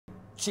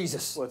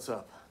Jesus. What's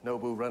up?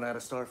 Nobu run out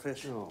of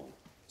starfish? No.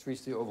 It's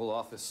reached the Oval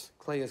Office.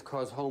 Clay has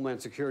caused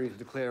Homeland Security to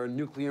declare a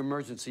nuclear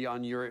emergency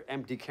on your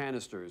empty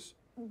canisters.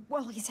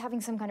 Well, he's having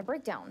some kind of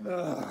breakdown.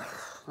 All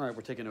right,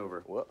 we're taking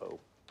over. Whoa.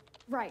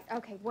 Right,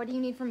 okay. What do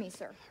you need from me,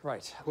 sir?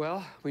 Right.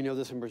 Well, we know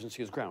this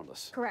emergency is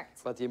groundless.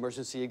 Correct. But the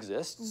emergency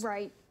exists.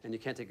 Right. And you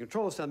can't take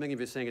control of something if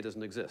you're saying it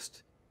doesn't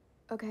exist.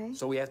 Okay.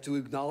 So we have to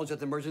acknowledge that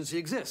the emergency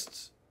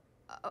exists.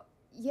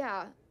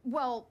 Yeah.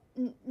 Well,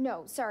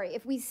 no, sorry.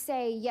 If we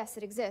say, yes,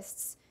 it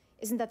exists,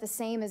 isn't that the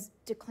same as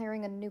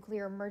declaring a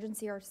nuclear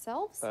emergency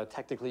ourselves?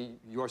 Technically,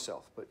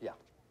 yourself, but yeah.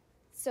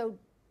 So,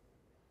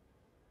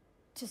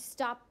 to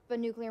stop a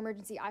nuclear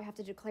emergency, I have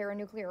to declare a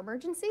nuclear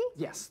emergency?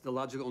 Yes, the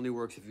logic only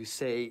works if you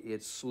say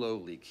it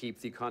slowly.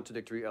 Keep the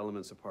contradictory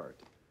elements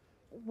apart.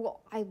 Well,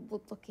 I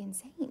would look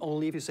insane.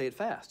 Only if you say it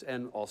fast.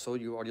 And also,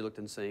 you already looked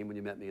insane when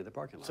you met me in the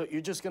parking lot. So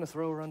you're just gonna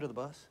throw her under the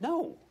bus?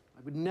 No,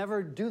 I would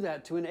never do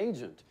that to an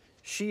agent.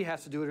 She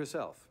has to do it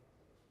herself.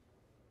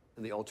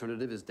 And the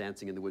alternative is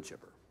dancing in the wood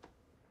chipper.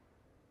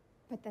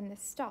 But then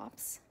this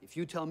stops. If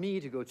you tell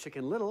me to go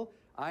Chicken Little,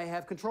 I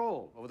have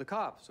control over the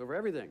cops, over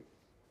everything.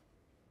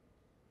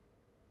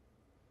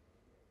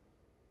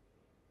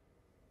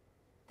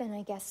 Then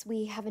I guess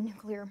we have a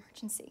nuclear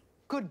emergency.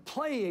 Good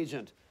play,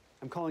 Agent.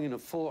 I'm calling in a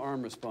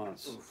full-arm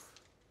response. Oof.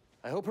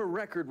 I hope her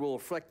record will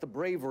reflect the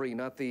bravery,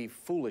 not the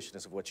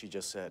foolishness of what she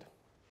just said.